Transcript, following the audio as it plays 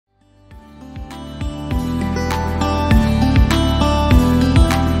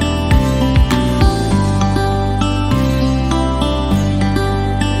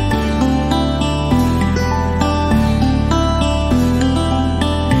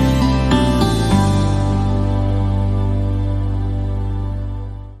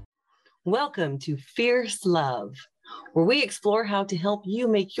Welcome to Fierce Love, where we explore how to help you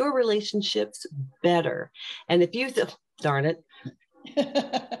make your relationships better. And if you, darn it,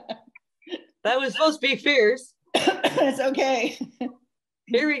 that was supposed to be fierce. It's okay.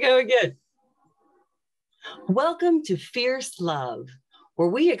 Here we go again. Welcome to Fierce Love, where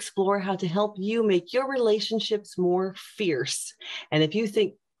we explore how to help you make your relationships more fierce. And if you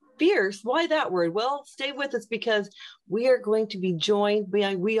think fierce, why that word? Well, stay with us because we are going to be joined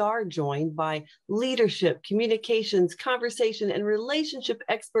by leadership, communications, conversation, and relationship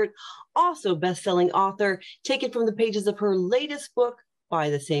expert, also best-selling author, taken from the pages of her latest book by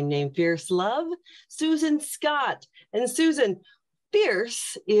the same name, Fierce Love, Susan Scott. And Susan,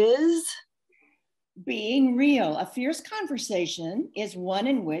 fierce is being real. A fierce conversation is one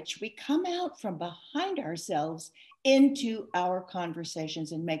in which we come out from behind ourselves into our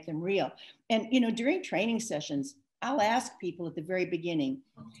conversations and make them real. And, during training sessions, I'll ask people at the very beginning,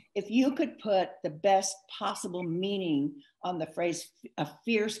 if you could put the best possible meaning on the phrase, a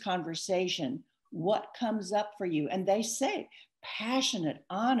fierce conversation, what comes up for you? And they say, passionate,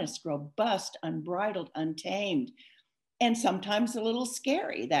 honest, robust, unbridled, untamed, and sometimes a little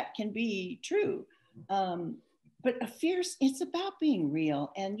scary. That can be true. But a fierce, it's about being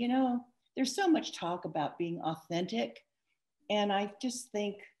real. And, there's so much talk about being authentic. And I just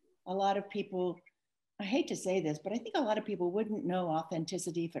think a lot of people, I hate to say this, but I think a lot of people wouldn't know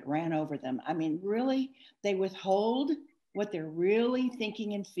authenticity if it ran over them. I mean, really, they withhold what they're really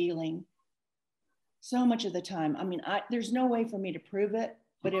thinking and feeling so much of the time. I mean, there's no way for me to prove it,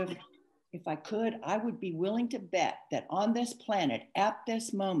 but if I could, I would be willing to bet that on this planet, at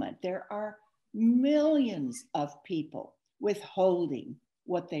this moment, there are millions of people withholding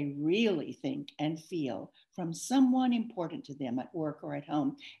what they really think and feel from someone important to them at work or at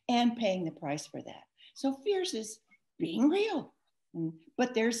home and paying the price for that. So fierce is being real.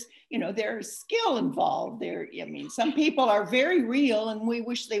 But there's skill involved there. I mean, some people are very real and we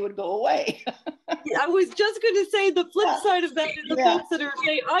wish they would go away. I was just going to say the flip side of that is the folks that are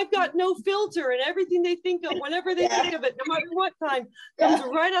saying, I've got no filter, and everything they think of, whenever they think of it, no matter what time, comes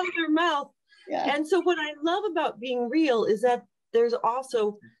right out of their mouth. Yeah. And so what I love about being real is that there's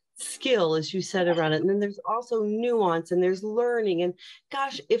also skill, as you said, around it. And then there's also nuance and there's learning. And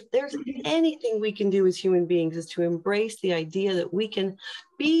gosh, if there's anything we can do as human beings is to embrace the idea that we can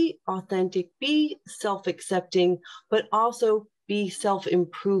be authentic, be self-accepting, but also be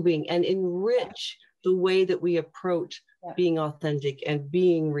self-improving and enrich the way that we approach being authentic and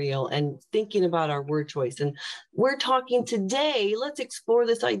being real and thinking about our word choice. And we're talking today, let's explore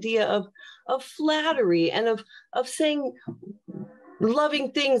this idea of flattery and of saying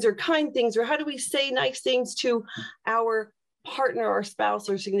loving things or kind things, or how do we say nice things to our partner, our spouse,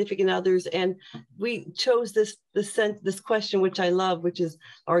 or significant others. And we chose this question, which I love, which is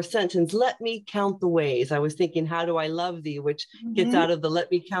our sentence, let me count the ways. I was thinking, how do I love thee, which gets out of the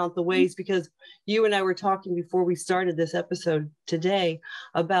let me count the ways, because you and I were talking before we started this episode today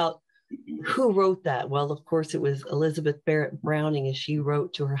about who wrote that. Well, of course, it was Elizabeth Barrett Browning, as she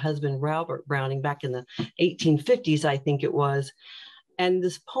wrote to her husband, Robert Browning, back in the 1850s, I think it was. And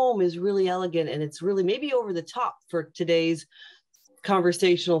this poem is really elegant, and it's really maybe over the top for today's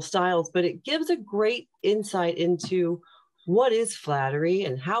conversational styles, but it gives a great insight into what is flattery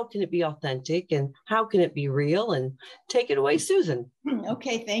and how can it be authentic and how can it be real. And take it away, Susan.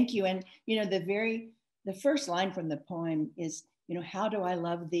 Okay, thank you. And, the first line from the poem is, how do I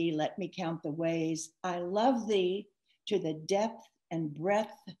love thee? Let me count the ways. I love thee to the depth and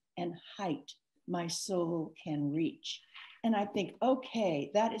breadth and height my soul can reach. And I think, okay,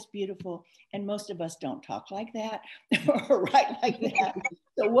 that is beautiful. And most of us don't talk like that or write like that.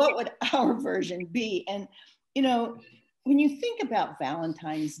 So what would our version be? And, when you think about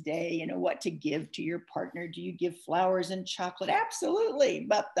Valentine's Day, what to give to your partner, do you give flowers and chocolate? Absolutely.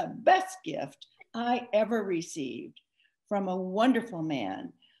 But the best gift I ever received from a wonderful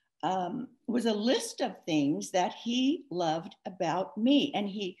man was a list of things that he loved about me. And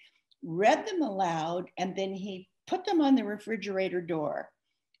he read them aloud, and then he put them on the refrigerator door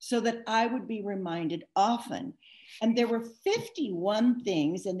so that I would be reminded often. And there were 51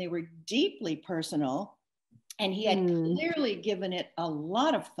 things, and they were deeply personal. And he had clearly given it a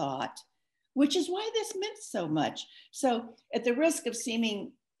lot of thought, which is why this meant so much. So at the risk of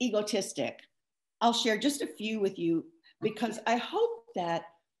seeming egotistic, I'll share just a few with you, because I hope that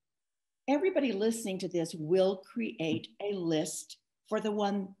everybody listening to this will create a list for the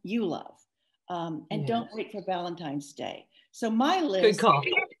one you love. And don't wait for Valentine's Day. So my list, good call.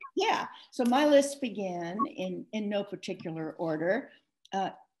 So my list began in no particular order.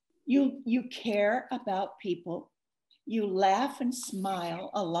 You care about people. You laugh and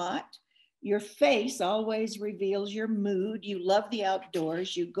smile a lot. Your face always reveals your mood. You love the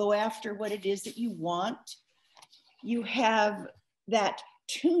outdoors. You go after what it is that you want. You have that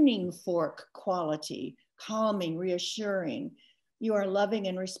tuning fork quality, calming, reassuring. You are loving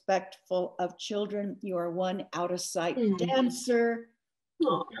and respectful of children. You are one out of sight dancer.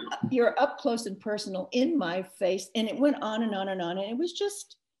 Aww. You're up close and personal in my face. And it went on and on and on. And it was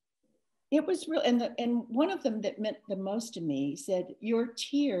just, it was real. And one of them that meant the most to me said, your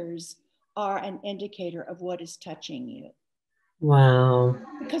tears are an indicator of what is touching you. Wow.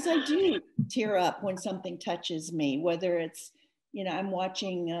 Because I do tear up when something touches me, whether it's, you know, I'm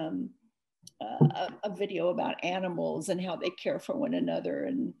watching a video about animals and how they care for one another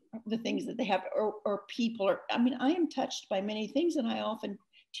and the things that they have, or people, or, I mean, I am touched by many things and I often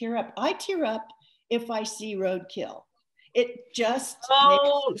tear up. I tear up if I see roadkill. It just.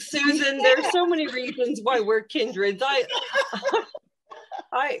 Oh, Susan, there's so many reasons why we're kindreds. I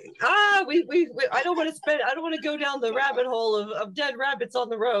don't want to go down the rabbit hole of dead rabbits on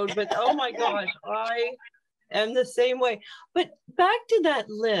the road, but oh my gosh, I am the same way. But back to that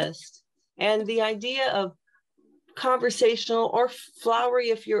list and the idea of conversational or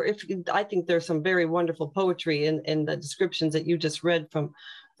flowery, I think there's some very wonderful poetry in the descriptions that you just read from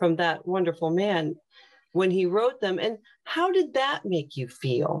that wonderful man when he wrote them. And how did that make you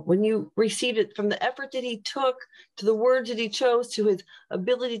feel when you received it, from the effort that he took to the words that he chose to his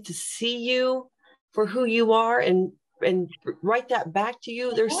ability to see you for who you are and write that back to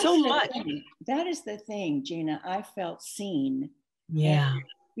you? There's so much. That is the thing, Gina. I felt seen. Yeah. And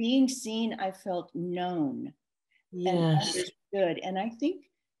being seen, I felt known. Yes. And understood. And I think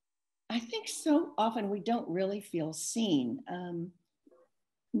so often we don't really feel seen.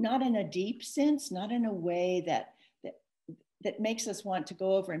 Not in a deep sense, not in a way that makes us want to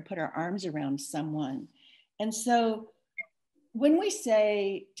go over and put our arms around someone. And so when we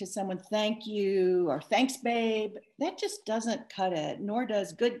say to someone, thank you, or thanks, babe, that just doesn't cut it, nor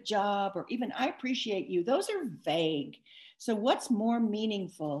does good job, or even I appreciate you. Those are vague. So what's more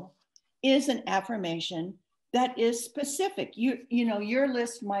meaningful is an affirmation that is specific. You know, your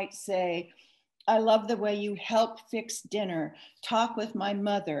list might say, I love the way you help fix dinner, talk with my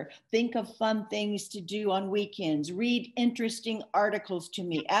mother, think of fun things to do on weekends, read interesting articles to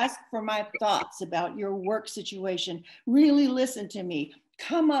me, ask for my thoughts about your work situation, really listen to me,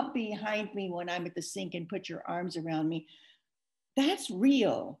 come up behind me when I'm at the sink and put your arms around me. That's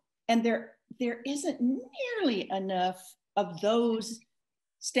real. And there isn't nearly enough of those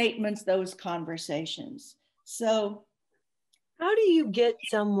statements, those conversations. So how do you get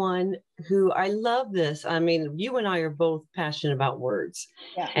someone who, I love this. I mean, you and I are both passionate about words,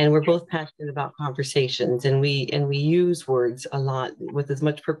 and we're both passionate about conversations, and we use words a lot with as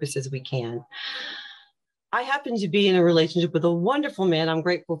much purpose as we can. I happen to be in a relationship with a wonderful man I'm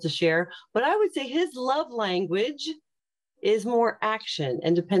grateful to share, but I would say his love language is more action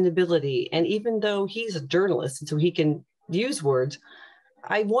and dependability. And even though he's a journalist, and so he can use words,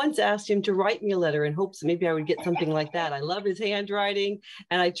 I once asked him to write me a letter in hopes that maybe I would get something like that. I love his handwriting,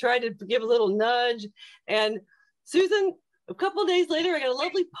 and I tried to give a little nudge. And Susan, a couple of days later, I got a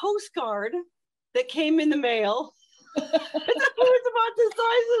lovely postcard that came in the mail. It was about the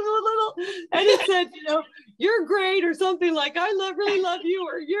size of a little, and it said, you know, you're great, or something like, really love you,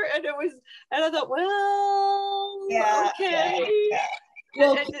 or and I thought, well, okay.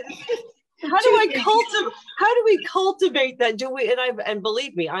 Well, how do we cultivate that? And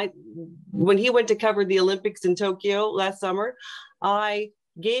believe me, when he went to cover the Olympics in Tokyo last summer, I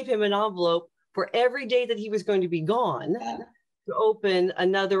gave him an envelope for every day that he was going to be gone to open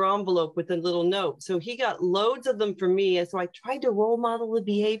another envelope with a little note. So he got loads of them from me. And so I tried to role model the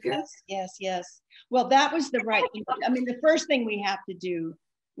behavior. Yes. Well, that was the right thing. I mean, the first thing we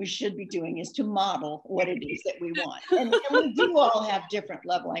should be doing is to model what it is that we want. And we do all have different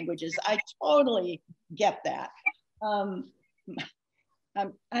love languages. I totally get that.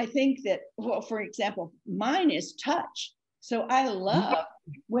 I think that, well, for example, mine is touch. So I love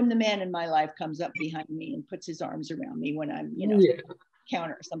when the man in my life comes up behind me and puts his arms around me when I'm,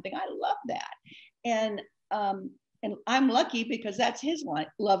 counter or something. I love that. And I'm lucky because that's his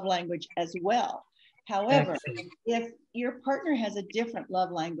love language as well. However, if your partner has a different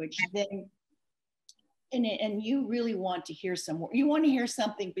love language, then and you really want to hear you want to hear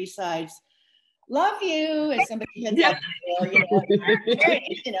something besides "love you" as somebody heads up, or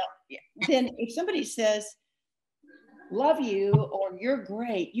then if somebody says "love you" or "you're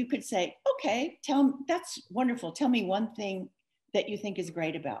great," you could say, "Okay, that's wonderful. Tell me one thing that you think is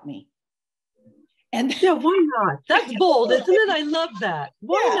great about me." And yeah, why not? That's bold, isn't it? I love that.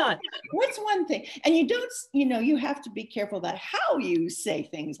 Why not? What's one thing? And you don't, you have to be careful about how you say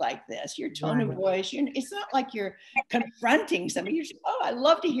things like this, your tone of voice. It's not like you're confronting somebody. You're just, oh, I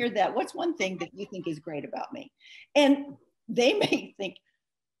love to hear that. What's one thing that you think is great about me? And they may think,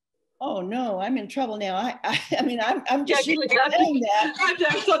 oh no, I'm in trouble now. I mean, I'm just saying that. I have to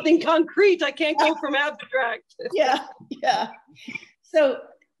have something concrete. I can't go from abstract. Yeah. So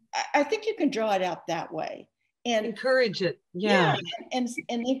I think you can draw it out that way and encourage it. Yeah. And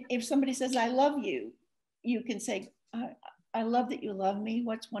if somebody says, I love you, you can say, I love that you love me.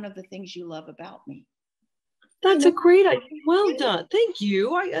 What's one of the things you love about me? That's a great idea. Well done. Thank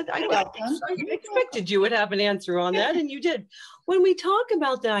you. I expected you would have an answer on that, and you did. When we talk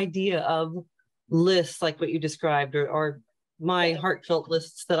about the idea of lists, like what you described, or my heartfelt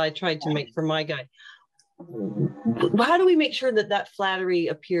lists that I tried to make for my guy, how do we make sure that that flattery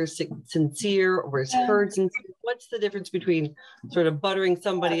appears sincere or is heard sincere? What's the difference between sort of buttering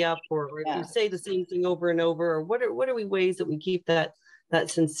somebody up, or if you say the same thing over and over, or what are we ways that we keep that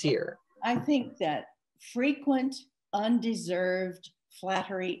sincere? I think that frequent, undeserved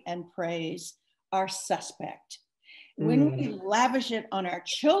flattery and praise are suspect. When we lavish it on our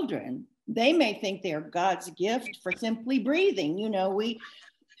children, they may think they're God's gift for simply breathing. We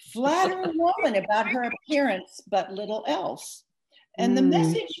flatter a woman about her appearance, but little else. And the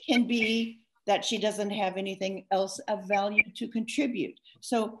message can be that she doesn't have anything else of value to contribute.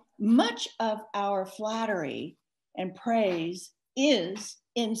 So much of our flattery and praise is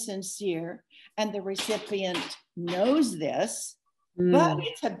insincere, and the recipient knows this, but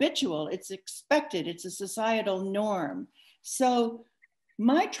it's habitual, it's expected, it's a societal norm. So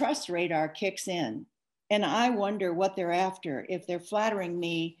my trust radar kicks in, and I wonder what they're after. If they're flattering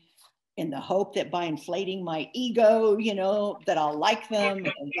me in the hope that by inflating my ego, that I'll like them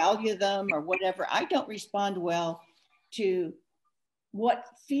and value them or whatever, I don't respond well to what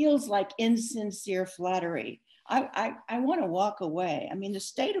feels like insincere flattery. I want to walk away. I mean, the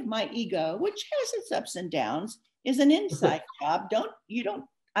state of my ego, which has its ups and downs, is an inside job.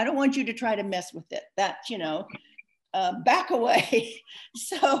 I don't want you to try to mess with it. That, back away.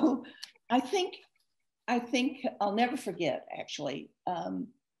 So I think I'll never forget, actually,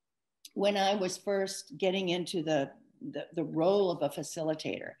 when I was first getting into the role of a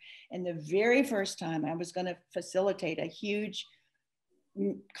facilitator. And the very first time I was going to facilitate a huge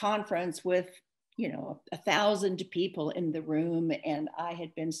conference with 1,000 people in the room, and I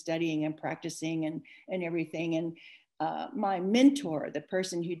had been studying and practicing and everything. And my mentor, the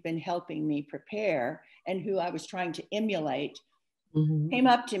person who'd been helping me prepare and who I was trying to emulate, came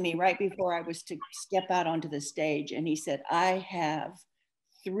up to me right before I was to step out onto the stage, and he said, I have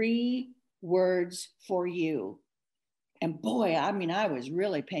 3 words for you. And boy, I mean, I was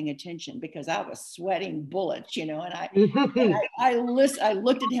really paying attention because I was sweating bullets, and I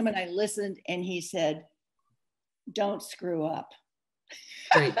looked at him and I listened, and he said, don't screw up.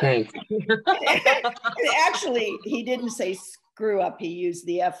 Great, thanks. Actually, he didn't say screw up, he used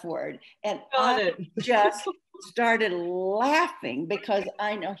the F word. And I just started laughing because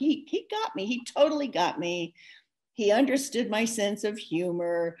I know he got me. He totally got me. He understood my sense of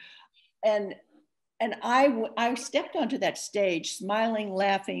humor. And I stepped onto that stage, smiling,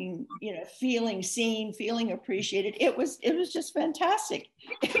 laughing, feeling seen, feeling appreciated. It was just fantastic.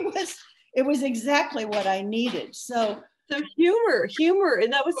 It was exactly what I needed. So humor,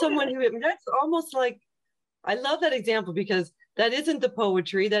 and that was someone who, that's almost like, I love that example because that isn't the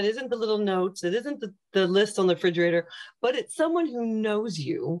poetry, that isn't the little notes, it isn't the list on the refrigerator, but it's someone who knows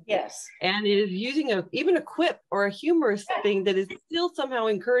you. Yes. And is using even a quip or a humorous thing that is still somehow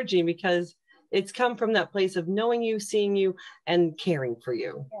encouraging because it's come from that place of knowing you, seeing you, and caring for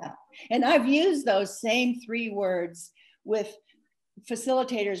you. Yeah. And I've used those same 3 words with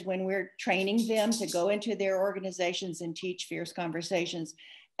facilitators when we're training them to go into their organizations and teach fierce conversations.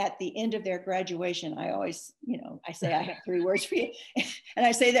 At the end of their graduation, I always, I say, I have 3 words for you. And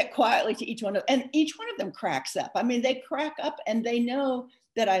I say that quietly to each one of them. And each one of them cracks up. I mean, they crack up and they know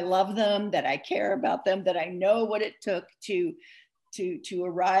that I love them, that I care about them, that I know what it took to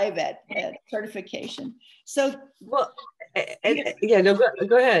arrive at certification. So, well,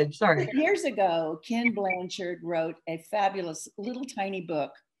 go ahead. Sorry. Years ago, Ken Blanchard wrote a fabulous little tiny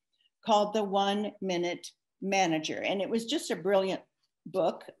book called The 1 Minute Manager. And it was just a brilliant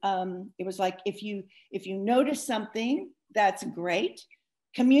book. It was like, if you notice something, that's great.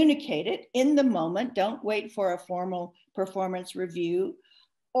 Communicate it in the moment. Don't wait for a formal performance review.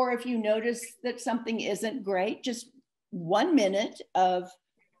 Or if you notice that something isn't great, just 1 minute of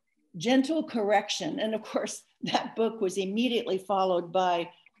gentle correction. And of course, that book was immediately followed by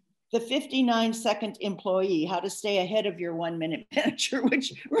the 59-second employee, how to stay ahead of your 1-minute manager,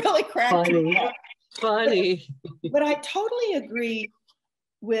 which really cracked me up. Funny. But I totally agree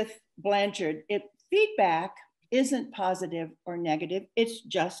with Blanchard. Feedback isn't positive or negative. It's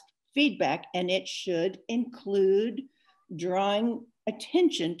just feedback, and it should include drawing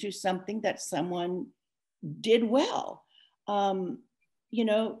attention to something that someone did well.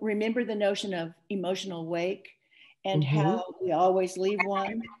 Remember the notion of emotional wake and how we always leave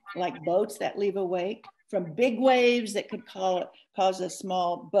one, like boats that leave a wake, from big waves that could cause a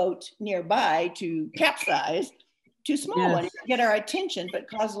small boat nearby to capsize, to small ones get our attention but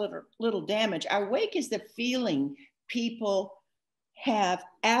cause little damage. Our wake is the feeling people have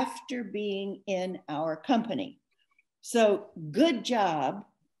after being in our company. So good job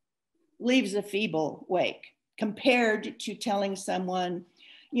leaves a feeble wake compared to telling someone,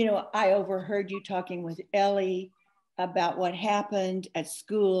 I overheard you talking with Ellie about what happened at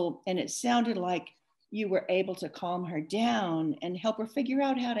school, and it sounded like you were able to calm her down and help her figure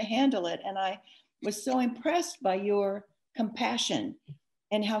out how to handle it. And I was so impressed by your compassion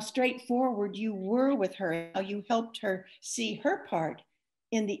and how straightforward you were with her, how you helped her see her part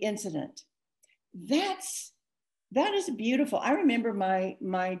in the incident. That is beautiful. I remember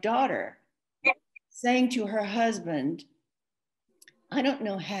my daughter saying to her husband, I don't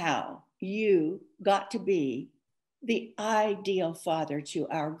know how you got to be the ideal father to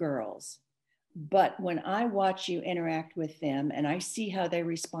our girls, but when I watch you interact with them and I see how they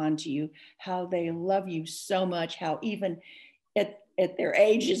respond to you, how they love you so much, how even at their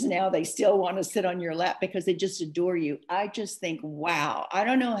ages now, they still want to sit on your lap because they just adore you. I just think, wow, I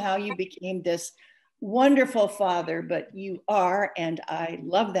don't know how you became this wonderful father, but you are, and I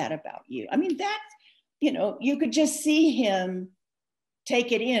love that about you. I mean, you could just see him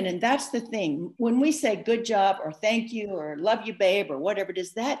take it in. And that's the thing. When we say good job or thank you or love you, babe, or whatever it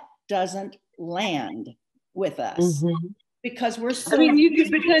is, that doesn't land with us because we're so. I mean, you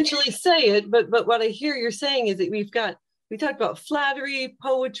could potentially say it, but what I hear you're saying is that we talked about flattery,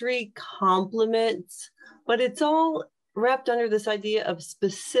 poetry, compliments, but it's all wrapped under this idea of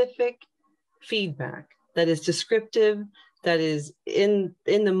specific feedback that is descriptive, that is in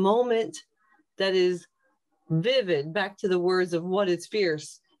the moment, that is vivid. Back to the words of what is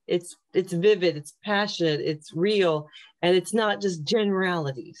fierce. It's vivid, it's passionate, it's real, and it's not just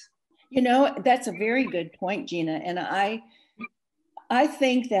generalities. That's a very good point, Gina. And I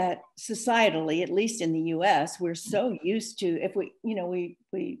think that societally, at least in the US, we're so used to, if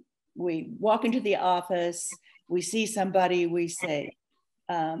we walk into the office, we see somebody, we say,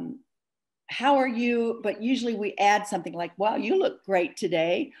 how are you? But usually we add something like, wow, you look great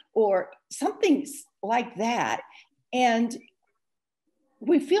today, or something like that. And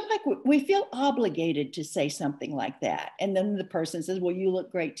we feel obligated to say something like that. And then the person says, well, you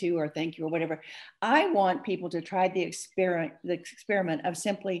look great too, or thank you, or whatever. I want people to try the experiment of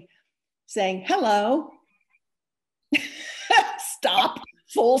simply saying, hello, stop,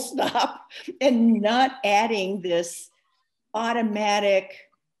 full stop, and not adding this automatic,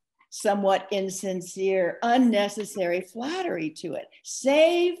 somewhat insincere, unnecessary flattery to it.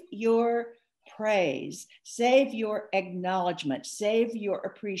 Save your praise, save your acknowledgement, save your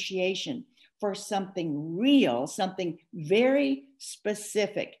appreciation for something real, something very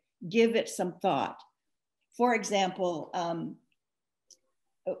specific. Give it some thought. For example,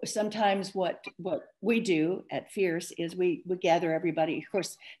 sometimes what we do at Fierce is we gather everybody. Of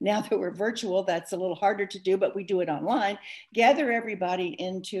course, now that we're virtual, that's a little harder to do, but we do it online. Gather everybody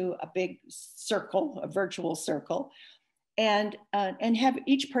into a big circle, a virtual circle, and have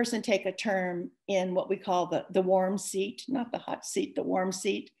each person take a turn in what we call the warm seat, not the hot seat, the warm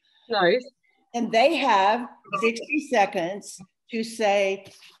seat. Nice. And they have 60 seconds to say,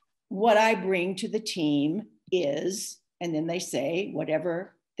 what I bring to the team is, and then they say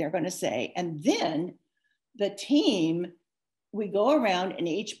whatever they're going to say. And then the team, we go around and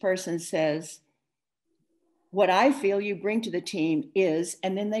each person says, what I feel you bring to the team is,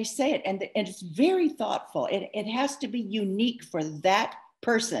 and then they say it. And it's very thoughtful. It has to be unique for that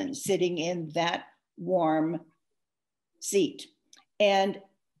person sitting in that warm seat. And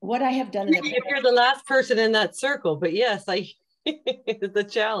what I have done in if you're the last person in that circle, but yes, it's a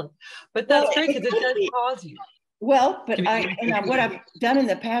challenge. But that's great because it does pause you. Well, but what I've done in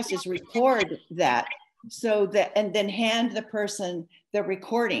the past is record that, so that, and then hand the person the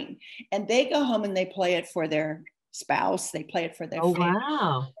recording, and they go home and they play it for their spouse, they play it for their family,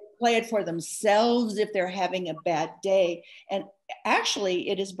 wow, play it for themselves if they're having a bad day. And actually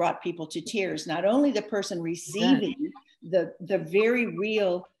it has brought people to tears, not only the person receiving the very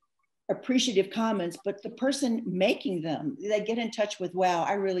real appreciative comments, but the person making them, they get in touch with, wow,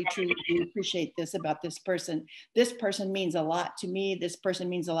 I really truly do appreciate this about this person. This person means a lot to me. This person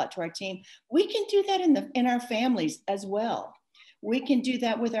means a lot to our team. We can do that in our families as well. We can do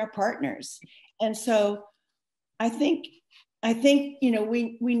that with our partners. And so I think, you know,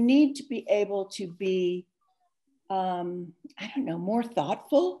 we need to be able to be, I don't know, more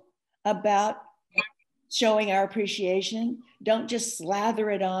thoughtful about showing our appreciation. Don't just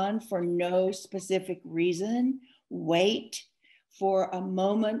slather it on for no specific reason. Wait for a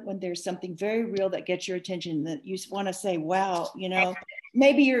moment when there's something very real that gets your attention, that you want to say, wow, you know,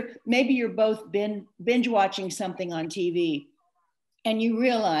 maybe you're both binge watching something on TV, and you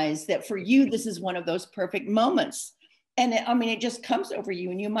realize that for you, this is one of those perfect moments. And it just comes over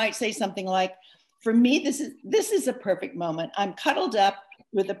you, and you might say something like, for me, this is a perfect moment. I'm cuddled up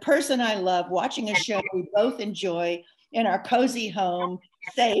with the person I love, watching a show we both enjoy in our cozy home,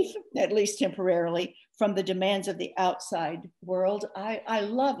 safe, at least temporarily, from the demands of the outside world. I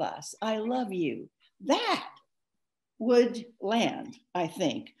love us. I love you. That would land, I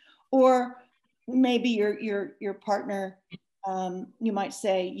think. Or maybe your partner, you might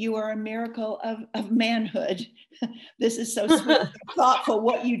say, you are a miracle of manhood. This is so sweet, thoughtful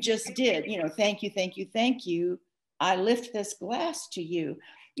what you just did. You know, thank you, thank you, thank you. I lift this glass to you.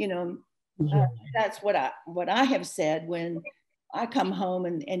 You know, that's what I have said when I come home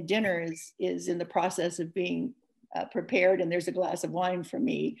and dinner is in the process of being prepared, and there's a glass of wine for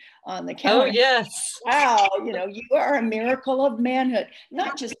me on the counter. Oh, yes. Wow, you know, you are a miracle of manhood.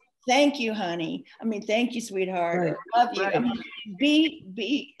 Not just thank you, honey. I mean, thank you, sweetheart. Right. Or love you. Right. I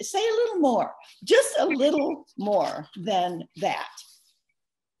mean, say a little more, just a little more than that.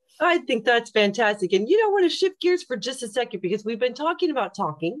 I think that's fantastic. And, you know, I want to shift gears for just a second, because we've been talking about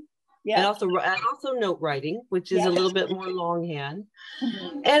talking, and also note writing, which is a little bit more longhand.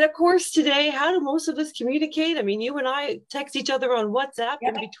 Mm-hmm. And of course, today, how do most of us communicate? I mean, you and I text each other on WhatsApp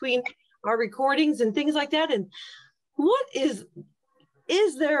in between our recordings and things like that. And what is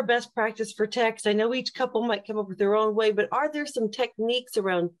there a best practice for text? I know each couple might come up with their own way, but are there some techniques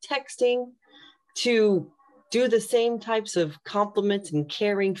around texting to do the same types of compliments and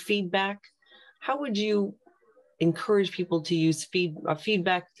caring feedback? How would you encourage people to use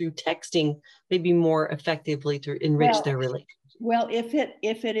feedback through texting maybe more effectively to enrich their relationship? Well, if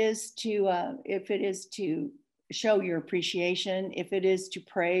it is to show your appreciation, if it is to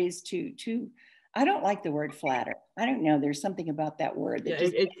praise, to I don't like the word flatter. I don't know. There's something about that word that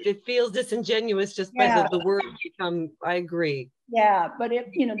it feels disingenuous just by the word become. I agree. Yeah, but if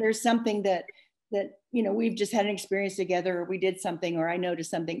there's something that we've just had an experience together, or we did something, or I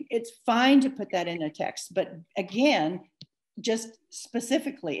noticed something, it's fine to put that in a text. But again, just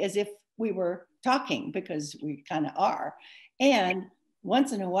specifically as if we were talking, because we kind of are. And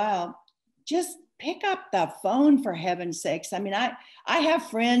once in a while, just pick up the phone, for heaven's sakes. I mean, I have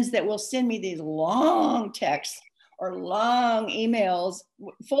friends that will send me these long texts or long emails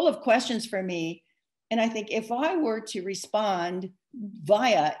full of questions for me. And I think if I were to respond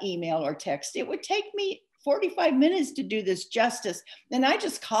via email or text, it would take me 45 minutes to do this justice. And I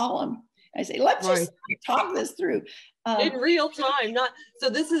just call them. I say, let's just talk this through. In real time. So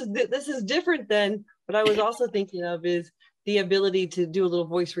this is different than what I was also thinking of, is the ability to do a little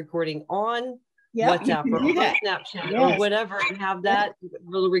voice recording on WhatsApp or on Snapchat or whatever, and have that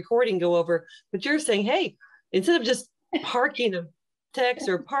little recording go over. But you're saying, hey, instead of just parking a text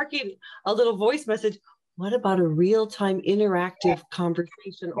or parking a little voice message, what about a real-time interactive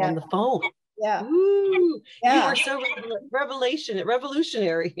conversation on the phone? Yeah. Ooh, you are so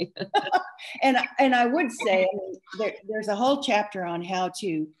revolutionary. And I would say, there's a whole chapter on how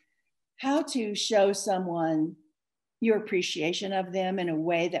to show someone your appreciation of them in a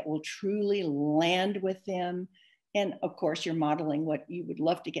way that will truly land with them. And of course, you're modeling what you would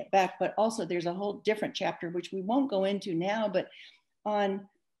love to get back. But also there's a whole different chapter, which we won't go into now, but on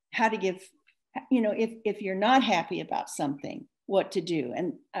how to give, if you're not happy about something, what to do.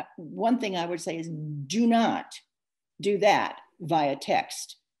 And one thing I would say is, do not do that via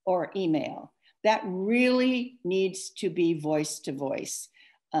text or email. That really needs to be voice to voice.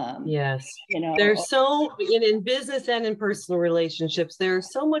 Yes. There's so in business and in personal relationships,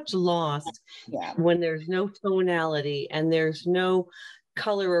 there's so much lost when there's no tonality and there's no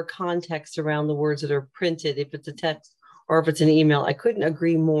color or context around the words that are printed, if it's a text or if it's an email. I couldn't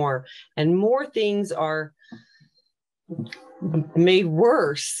agree more. And more things are made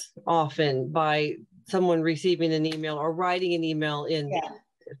worse often by someone receiving an email or writing an email in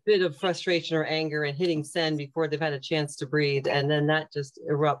bit of frustration or anger and hitting send before they've had a chance to breathe. And then that just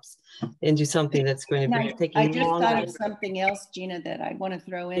erupts into something that's going to be taking I just longer. thought of something else, Gina, that I want to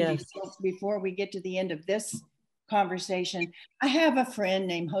throw in before we get to the end of this conversation. I have a friend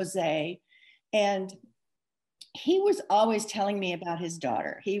named Jose, and he was always telling me about his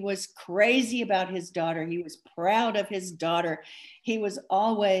daughter. He was crazy about his daughter. He was proud of his daughter. He was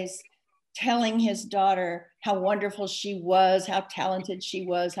always telling his daughter how wonderful she was, how talented she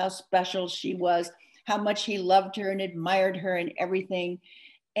was, how special she was, how much he loved her and admired her and everything.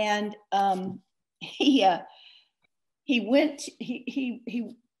 And his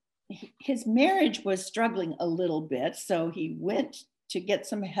marriage was struggling a little bit, so he went to get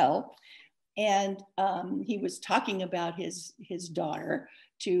some help. And he was talking about his daughter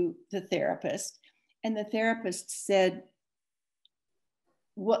to the therapist, and the therapist said,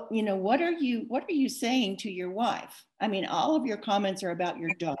 what are you saying to your wife? I mean, all of your comments are about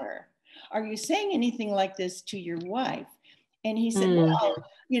your daughter. Are you saying anything like this to your wife? And he said, well,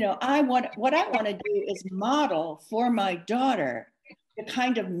 what I want to do is model for my daughter the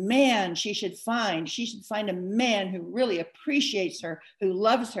kind of man she should find. She should find a man who really appreciates her, who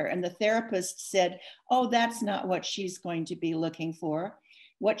loves her. And the therapist said, oh, that's not what she's going to be looking for.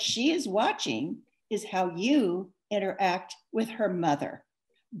 What she is watching is how you interact with her mother.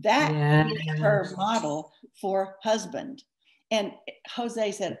 That is her model for husband. And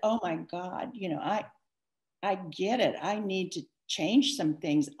Jose said, oh my God, I get it. I need to change some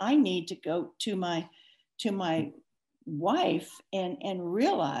things. I need to go to my wife and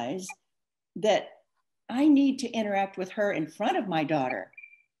realize that I need to interact with her in front of my daughter.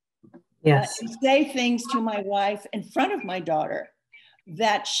 Yes. And say things to my wife in front of my daughter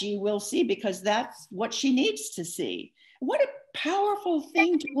that she will see, because that's what she needs to see. What a powerful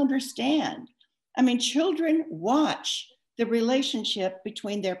thing to understand. I mean, children watch the relationship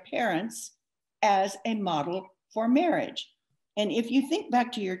between their parents as a model for marriage. And if you think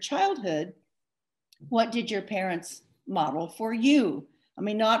back to your childhood, what did your parents model for you? I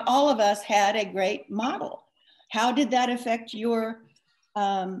mean, not all of us had a great model. How did that affect your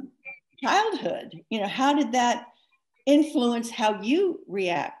childhood? How did that influence how you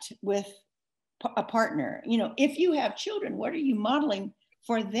react with a partner? If you have children, what are you modeling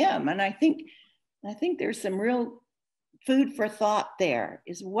for them? And I think there's some real food for thought there,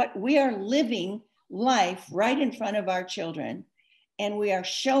 is what we are living life right in front of our children, and we are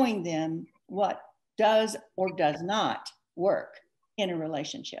showing them what does or does not work in a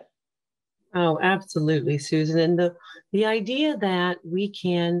relationship. Oh, absolutely, Susan. And the idea that we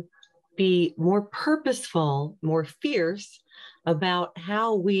can be more purposeful, more fierce about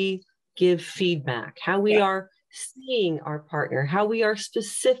how we give feedback, how we are seeing our partner, how we are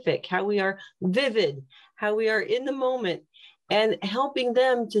specific, how we are vivid, how we are in the moment, and helping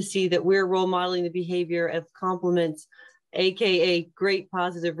them to see that we're role modeling the behavior of compliments, AKA great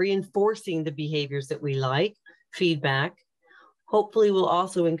positive, reinforcing the behaviors that we like, feedback. Hopefully we'll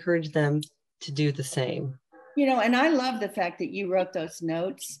also encourage them to do the same. And I love the fact that you wrote those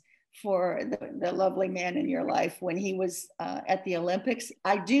notes for the lovely man in your life when he was at the Olympics.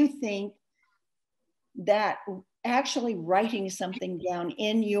 I do think that actually writing something down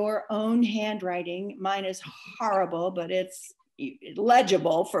in your own handwriting, mine is horrible, but it's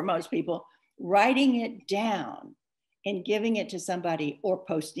legible for most people, writing it down and giving it to somebody or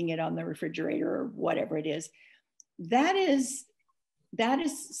posting it on the refrigerator or whatever it is, that is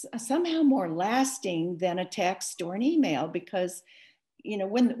somehow more lasting than a text or an email, because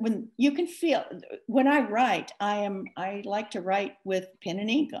when you can feel, when I write, I like to write with pen and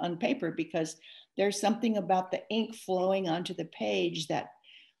ink on paper, because there's something about the ink flowing onto the page that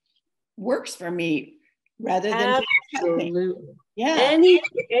works for me rather than absolutely. Yeah. Any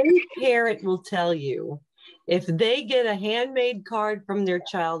parent will tell you, if they get a handmade card from their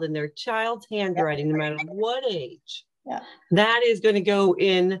child in their child's handwriting, no matter what age, that is going to go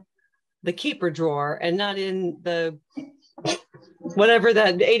in the keeper drawer and not in the whatever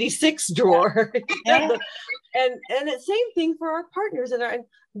that 86 drawer. And the same thing for our partners, and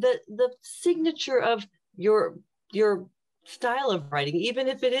the signature of your style of writing, even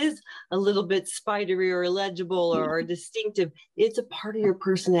if it is a little bit spidery or illegible or distinctive, it's a part of your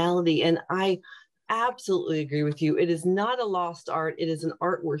personality. And I absolutely agree with you. It is not a lost art. It is an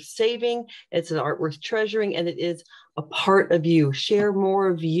art worth saving. It's an art worth treasuring, and it is a part of you. Share more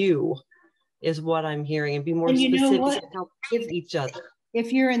of you is what I'm hearing, and be more specific and help each other.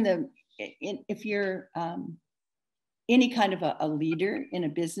 If you're any kind of a leader in a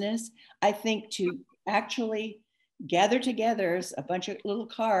business, I think to actually gather together a bunch of little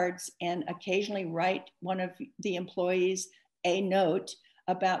cards and occasionally write one of the employees a note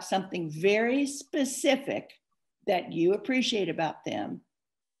about something very specific that you appreciate about them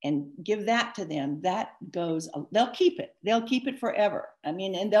and give that to them, that goes, they'll keep it. They'll keep it forever. I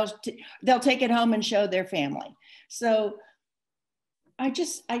mean, and they'll take it home and show their family. So I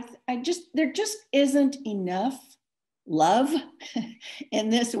just, there just isn't enough love in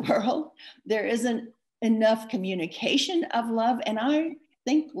this world. There isn't enough communication of love. And I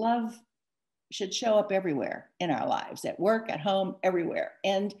think love should show up everywhere in our lives, at work, at home, everywhere.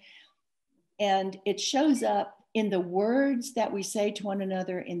 And it shows up in the words that we say to one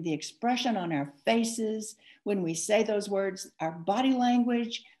another, in the expression on our faces, when we say those words, our body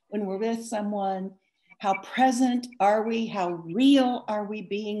language, when we're with someone, how present are we? How real are we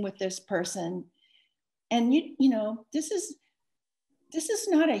being with this person? And you know, this is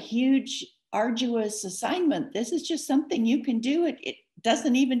not a huge, arduous assignment. This is just something you can do. It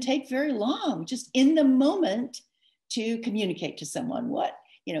doesn't even take very long, just in the moment, to communicate to someone what,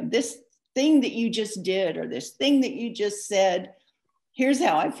 you know, this thing that you just did, or this thing that you just said, here's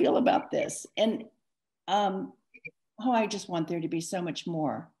how I feel about this. And I just want there to be so much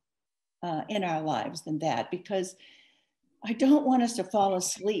more in our lives than that, because I don't want us to fall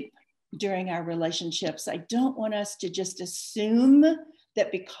asleep during our relationships. I don't want us to just assume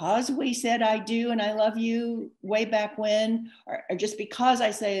that because we said I do and I love you way back when, or just because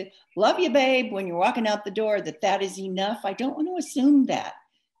I say, love you, babe, when you're walking out the door, that is enough. I don't want to assume that,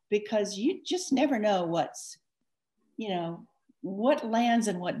 because you just never know what's, you know, what lands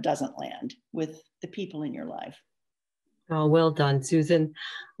and what doesn't land with the people in your life. Oh, well done, Susan.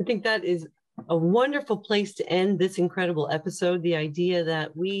 I think that is a wonderful place to end this incredible episode. The idea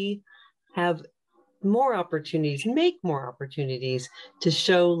that we have more opportunities, make more opportunities to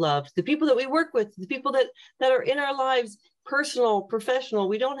show love to the people that we work with, the people that are in our lives, personal, professional.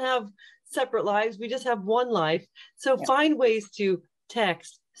 We don't have separate lives. We just have one life. So find ways to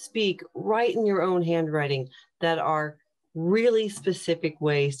text, speak, write in your own handwriting that are really specific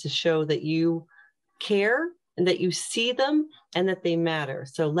ways to show that you care and that you see them and that they matter.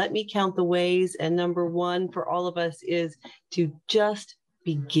 So let me count the ways. And number one for all of us is to just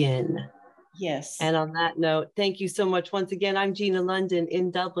begin. Yes. And on that note, thank you so much. Once again, I'm Gina London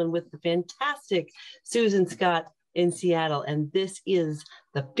in Dublin with the fantastic Susan Scott in Seattle. And this is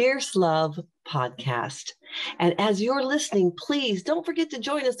the Fierce Love Podcast. And as you're listening, please don't forget to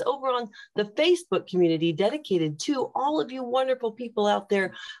join us over on the Facebook community dedicated to all of you wonderful people out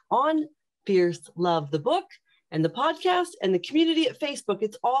there on Fierce Love, the book and the podcast and the community at Facebook.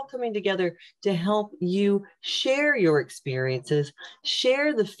 It's all coming together to help you share your experiences,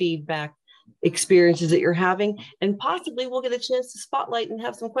 share the feedback, experiences that you're having, and possibly we'll get a chance to spotlight and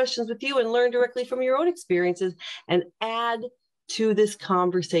have some questions with you and learn directly from your own experiences and add to this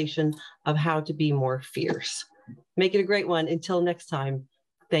conversation of how to be more fierce. Make it a great one. Until next time,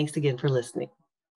 thanks again for listening.